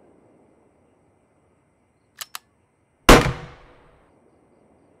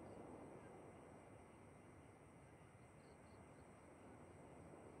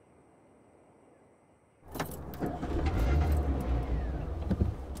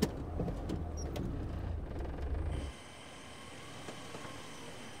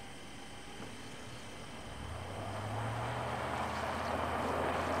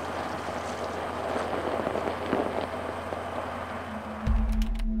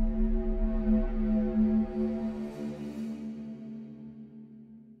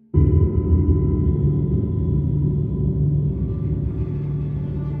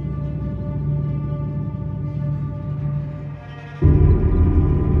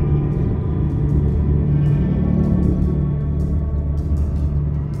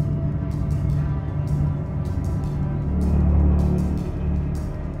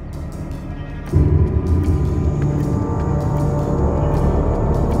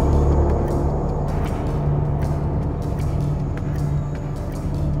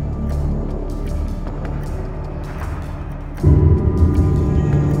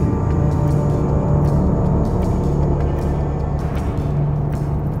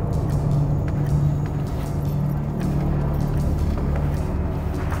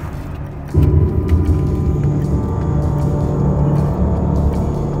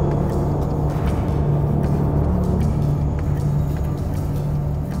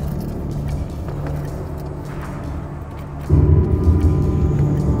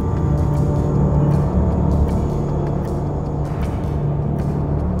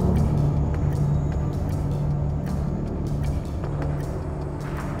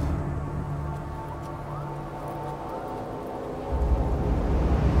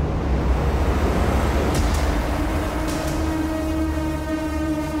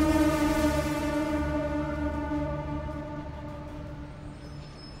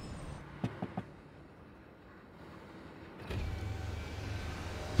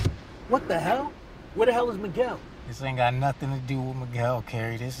 What the hell? Where the hell is Miguel? This ain't got nothing to do with Miguel,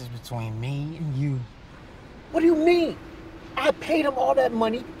 Carrie. This is between me and you. What do you mean? I paid him all that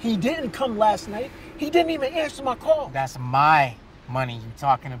money. He didn't come last night. He didn't even answer my call. That's my money you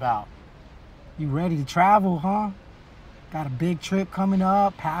talking about. You ready to travel, huh? Got a big trip coming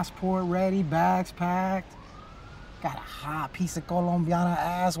up, passport ready, bags packed. Got a hot piece of Colombiana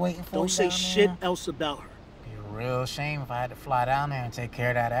ass waiting for you. Don't say down shit there. else about her. Be a real shame if I had to fly down there and take care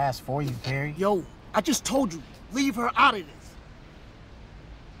of that ass for you, Carrie. Yo, I just told you, leave her out of this.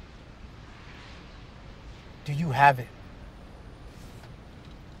 Do you have it?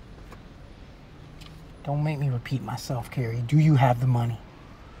 Don't make me repeat myself, Carrie. Do you have the money?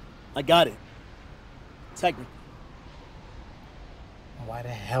 I got it. Technically. Why the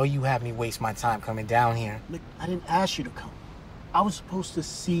hell you have me waste my time coming down here? Look, I didn't ask you to come. I was supposed to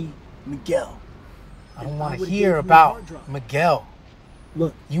see Miguel. I don't want to hear about Miguel.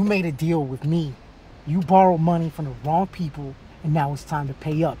 Look, you made a deal with me. You borrowed money from the wrong people, and now it's time to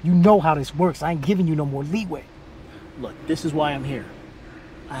pay up. You know how this works. I ain't giving you no more leeway. Look, this is why I'm here.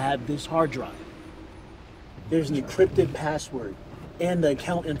 I have this hard drive. There's an encrypted password and the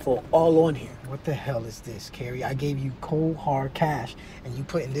account info all on here. What the hell is this, Carrie? I gave you cold, hard cash, and you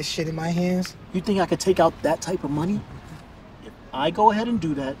putting this shit in my hands? You think I could take out that type of money? If I go ahead and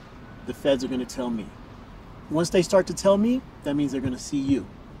do that, the feds are gonna tell me. Once they start to tell me, that means they're gonna see you.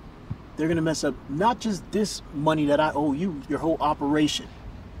 They're gonna mess up not just this money that I owe you, your whole operation.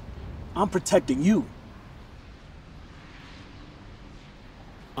 I'm protecting you.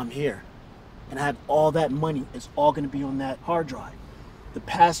 I'm here. And I have all that money. It's all gonna be on that hard drive. The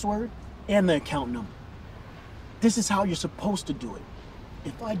password and the account number. This is how you're supposed to do it.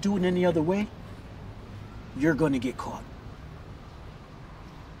 If I do it any other way, you're gonna get caught.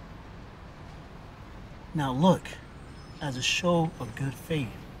 Now look, as a show of good faith,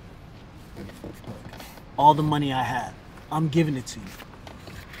 all the money I have, I'm giving it to you.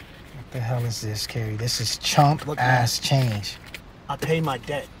 What the hell is this, Carrie? This is chump ass change. I pay my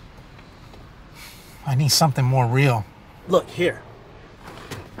debt. I need something more real. Look, here.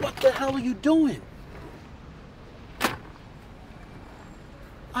 What the hell are you doing?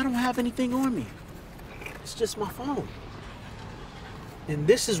 I don't have anything on me. It's just my phone. And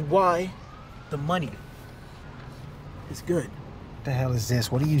this is why the money is good. What the hell is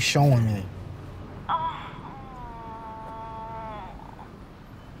this? What are you showing me?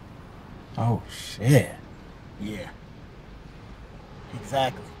 Oh, shit. Yeah.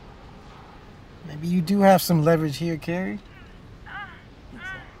 Exactly. Maybe you do have some leverage here, Carrie.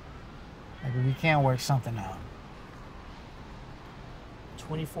 Maybe we can work something out.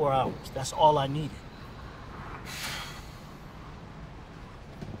 24 hours. That's all I needed.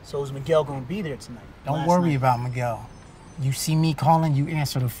 So is Miguel gonna be there tonight? Don't worry about Miguel. You see me calling, you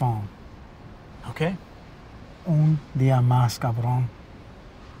answer the phone. Okay. Un día más, cabrón.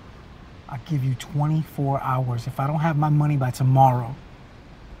 I'll give you 24 hours. If I don't have my money by tomorrow,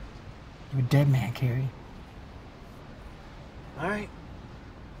 you're a dead man, Carrie. All right.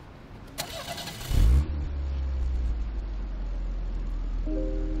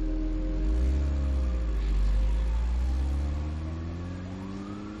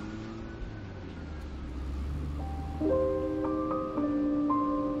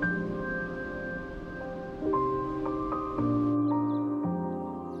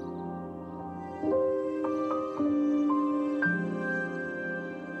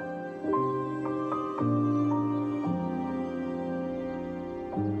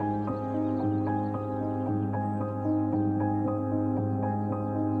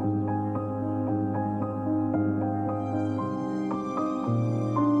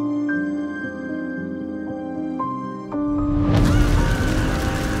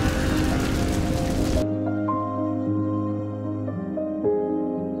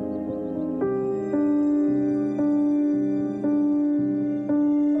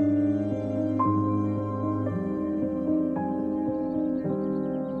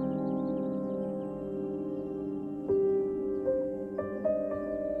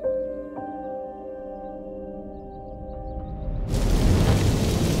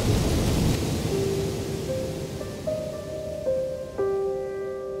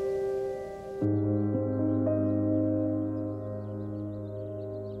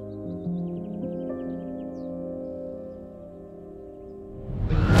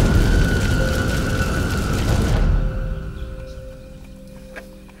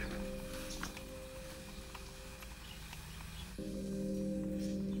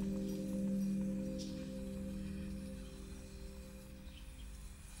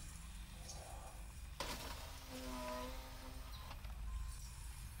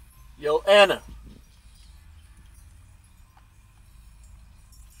 Yo, Anna.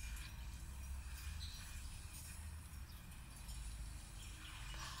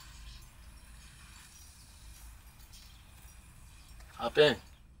 Hop in.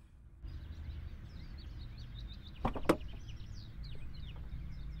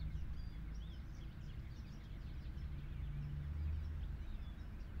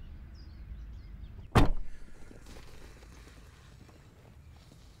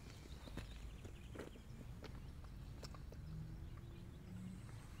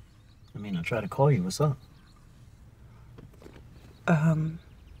 I tried to call you. What's up? I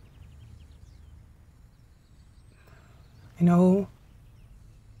know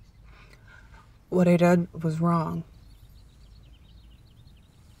what I did was wrong.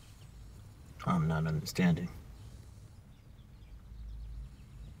 I'm not understanding.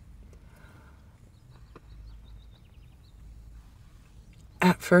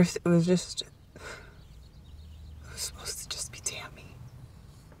 At first, it was supposed to just be Tammy.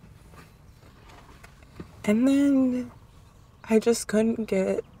 And then I just couldn't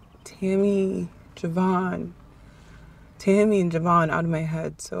get Tammy and Javon out of my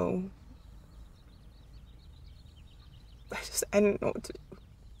head, so I didn't know what to do.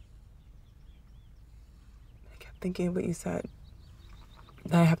 I kept thinking of what you said,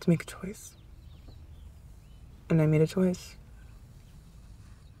 that I have to make a choice. And I made a choice.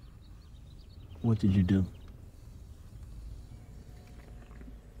 What did you do?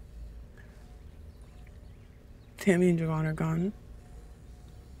 Tammy and Javon are gone.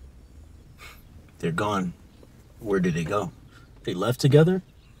 They're gone. Where did they go? They left together?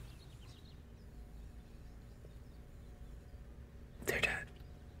 They're dead.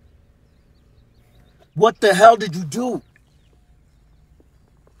 What the hell did you do?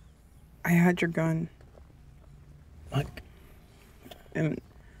 I had your gun. What?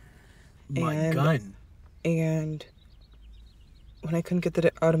 My gun? And when I couldn't get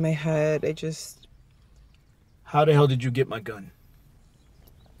that out of my head, I just... How the hell did you get my gun?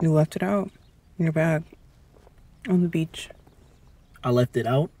 You left it out in your bag on the beach. I left it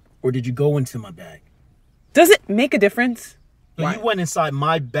out? Or did you go into my bag? Does it make a difference? No, you went inside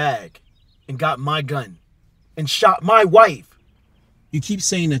my bag and got my gun and shot my wife. You keep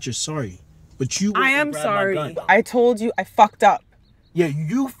saying that you're sorry, but you... I am sorry. I told you I fucked up. Yeah,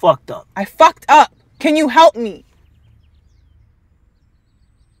 you fucked up. I fucked up. Can you help me?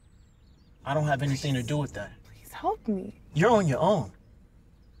 I don't have anything to do with that. Please help me. You're on your own.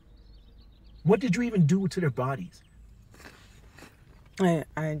 What did you even do to their bodies? I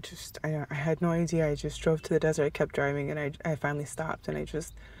had no idea. I just drove to the desert. I kept driving and I finally stopped and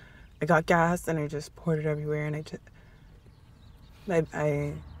I got gas and I just poured it everywhere and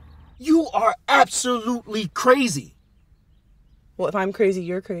You are absolutely crazy. Well, if I'm crazy,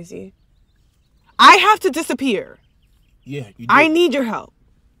 you're crazy. I have to disappear. Yeah, you do. I need your help.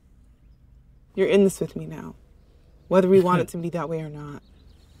 You're in this with me now. Whether we want it to be that way or not.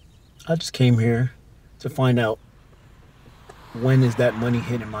 I just came here to find out when is that money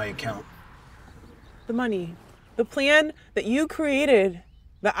hitting my account. The money. The plan that you created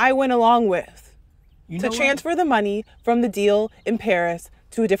that I went along with. To transfer the money from the deal in Paris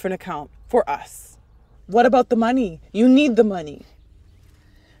to a different account for us. What about the money? You need the money.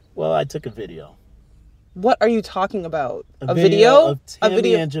 Well, I took a video. What are you talking about? A video of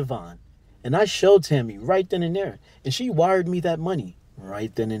Tammy and Javon. And I showed Tammy right then and there. And she wired me that money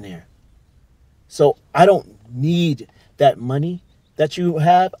right then and there. So I don't need that money that you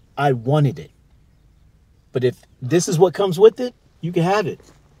have. I wanted it. But if this is what comes with it, you can have it.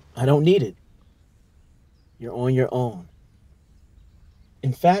 I don't need it. You're on your own.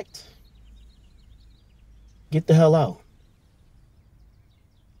 In fact, get the hell out.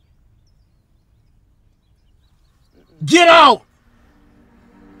 Get out!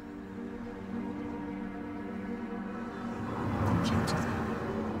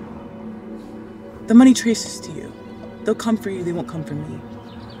 The money traces to you. They'll come for you, they won't come for me.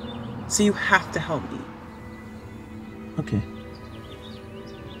 So you have to help me. Okay.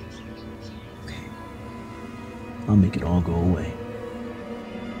 I'll make it all go away.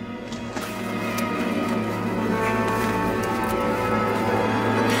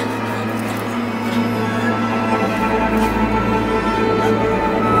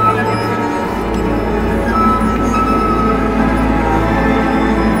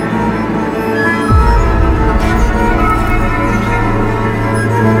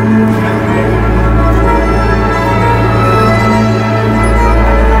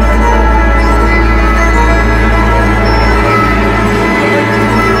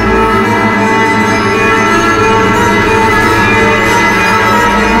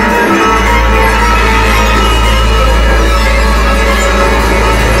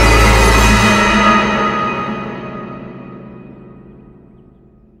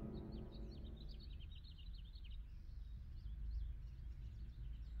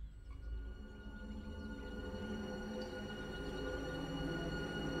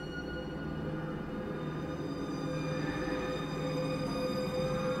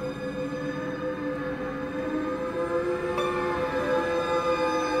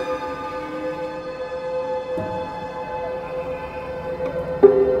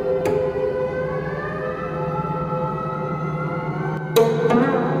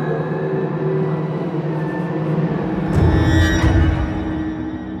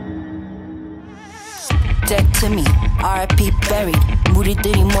 to me, R.I.P. buried.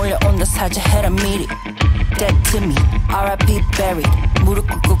 무리들이 몰려온다 사죄해라 미리. Dead to me, R.I.P. buried. 무릎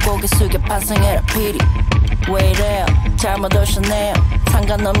꿇고 고개 숙여 반성해라 피리. 왜 이래요? 잘못 오셨네요.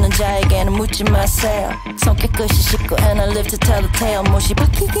 상관없는 자에게는 묻지 마세요. 성격 끝이 씻고 and I live to tell the tale. 못이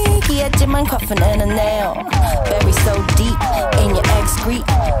박히기 했지만 coffin in a nail. Bury so deep in your excrete.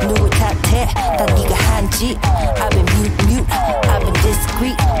 누굴 탓해? 다 네가 한지. I've been mute, I've been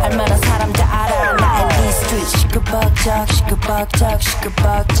discreet. 알만한 사람 다 알아 나 in these streets. 시끌벅적 시끌벅적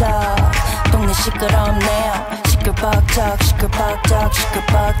시끌벅적. 동네 시끄럽네요. 시끌벅적 시끌벅적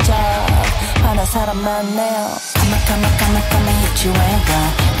시끌벅적. 화난 사람 많네요. Come hit you and run.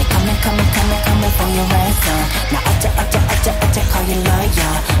 They coming for your ransom. 나 어째 call you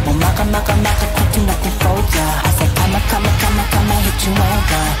lawyer. 뭐 막아 could do nothing for ya. I say come hit you and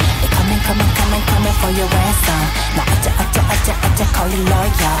run. They coming for your ransom. 나 어째 call you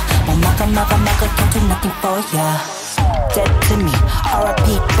lawyer. 뭐 막아 could do nothing for ya. Dead to me,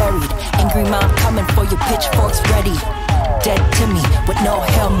 R.I.P. buried. Angry mom coming for your pitchforks ready. Dead to me with no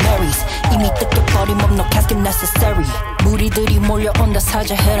Hail Marys. 이미 뜯겨버린 몸 no casket necessary. 무리들이 몰려온다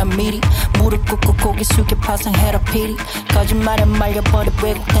사죄해라 미리. 무릎 꿇고 고개 숙여 파상해라 피리. 거짓말에 말려버려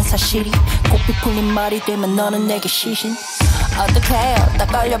왜곡된 사실이. 꽃빛 풀린 말이 되면 너는 내게 시신. 어떡해요 다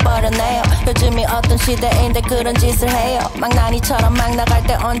걸려버렸네요. 요즘이 어떤 시대인데 그런 짓을 해요. 망나니처럼 막 나갈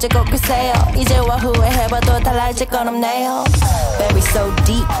때 언제 걷글세요. 이제와 후회해봐도 달라질 건 없네요. Bury so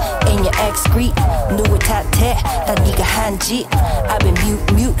deep in your excrete. 누굴 탓해 다 네가 한지. I've been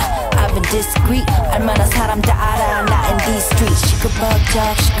mute, I've been discreet. 알만한 사람 다 알아 나 in these streets.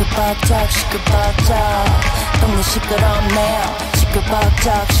 시끌벅적 시끌벅적 시끌벅적. 동네 시끄럽네요.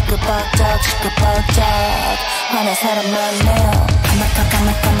 시끌벅적 시끌벅적 시끌벅적. 화난 사람 많네요.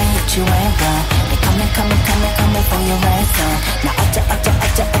 Come hit you and run. They coming for your ransom. 나 어째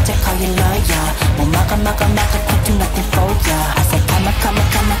call you lawyer. 뭐 막아 could do nothing for ya. I say come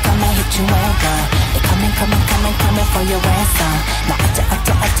hit you and run. They coming for your ransom. 나 어째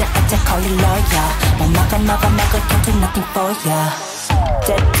call you lawyer. 뭐 막아 could do nothing for ya.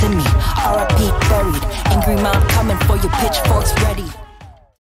 Dead to me, R.I.P. buried. Angry mom coming for your pitchforks ready.